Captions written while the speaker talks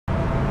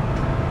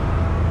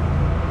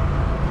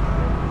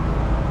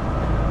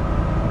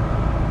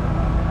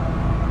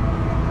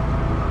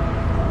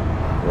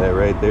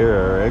there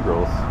are egg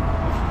rolls.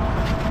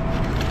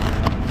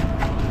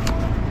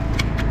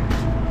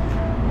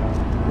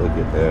 Look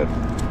at that.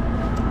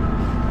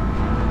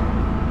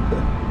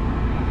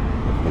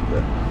 Look at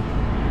that.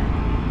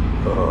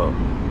 Oh.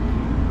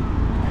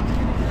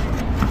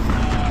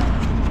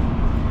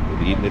 We'll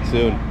be eating it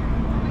soon.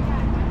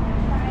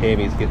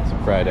 Tammy's getting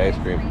some fried ice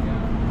cream.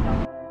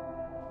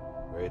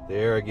 Right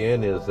there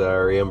again is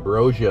our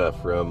ambrosia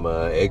from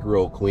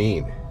Eggroll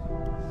Queen.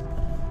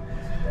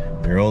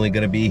 They're only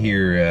going to be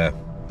here a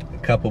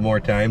couple more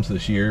times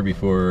this year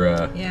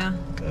before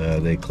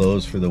they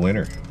close for the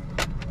winter.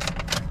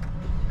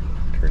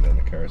 Turn on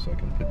the car so I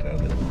can put down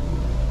the...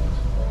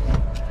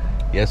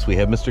 Yes, we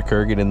have Mr.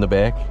 Kurgan in the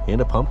back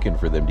and a pumpkin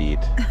for them to eat.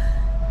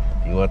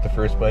 Do you want the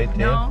first bite,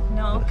 Tam?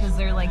 No, because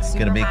they're like super It's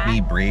going to make hot. me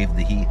brave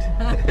the heat.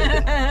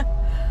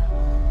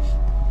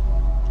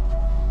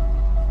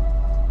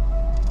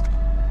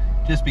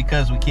 Just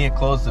because we can't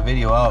close the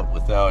video out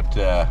without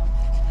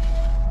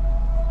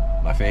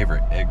my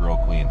favorite, Eggroll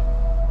Queen.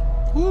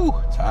 Woo,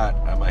 it's hot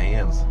on my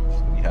hands.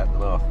 It's gonna be hot in the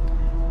mouth.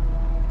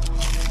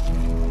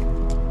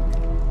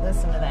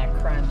 Listen to that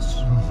crunch.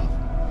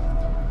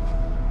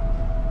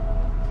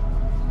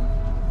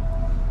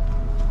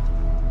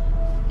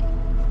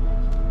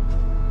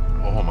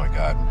 Oh my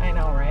God. I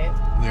know, right?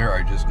 There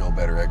are just no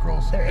better egg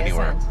rolls There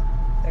anywhere.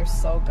 isn't. They're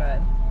so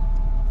good.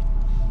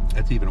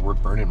 That's even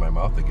worth burning my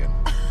mouth again.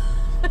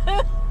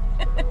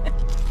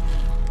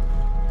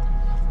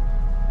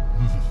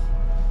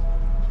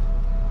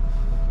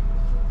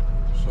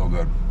 So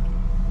good.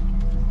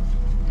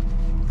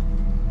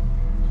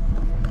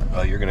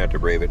 Oh, you're gonna have to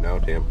brave it now,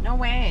 Tam. No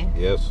way.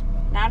 Yes.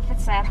 Not if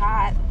it's that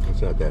hot.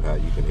 It's not that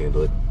hot. You can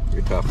handle it.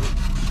 You're tough.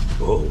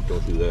 Oh,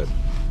 don't do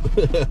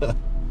that.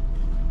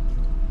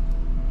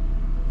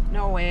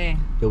 No way.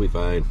 He'll be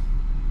fine.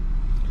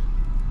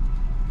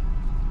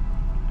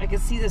 I can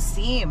see the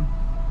seam.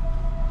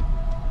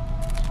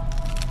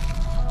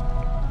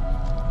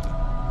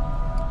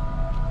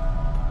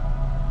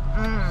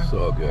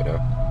 So good, huh?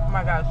 Oh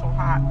my God, it's so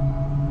hot.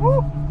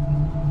 Woo.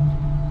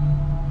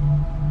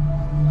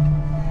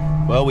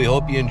 Well, we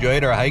hope you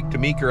enjoyed our hike to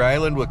Meeker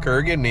Island with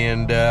Kurgan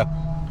and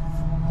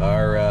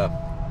our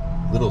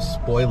little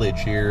spoilage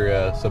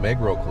here, some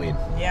Eggroll Queen.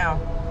 Yeah.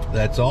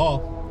 That's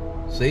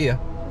all. See ya.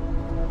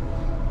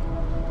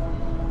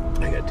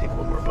 I gotta take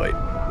one more bite.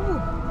 Ooh,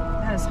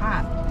 that is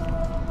hot.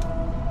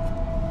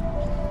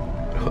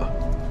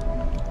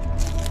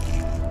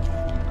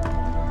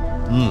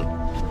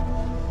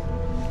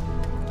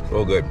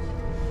 So good.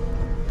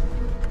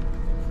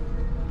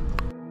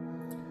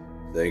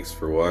 Thanks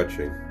for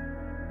watching.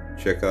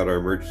 Check out our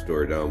merch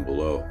store down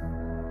below.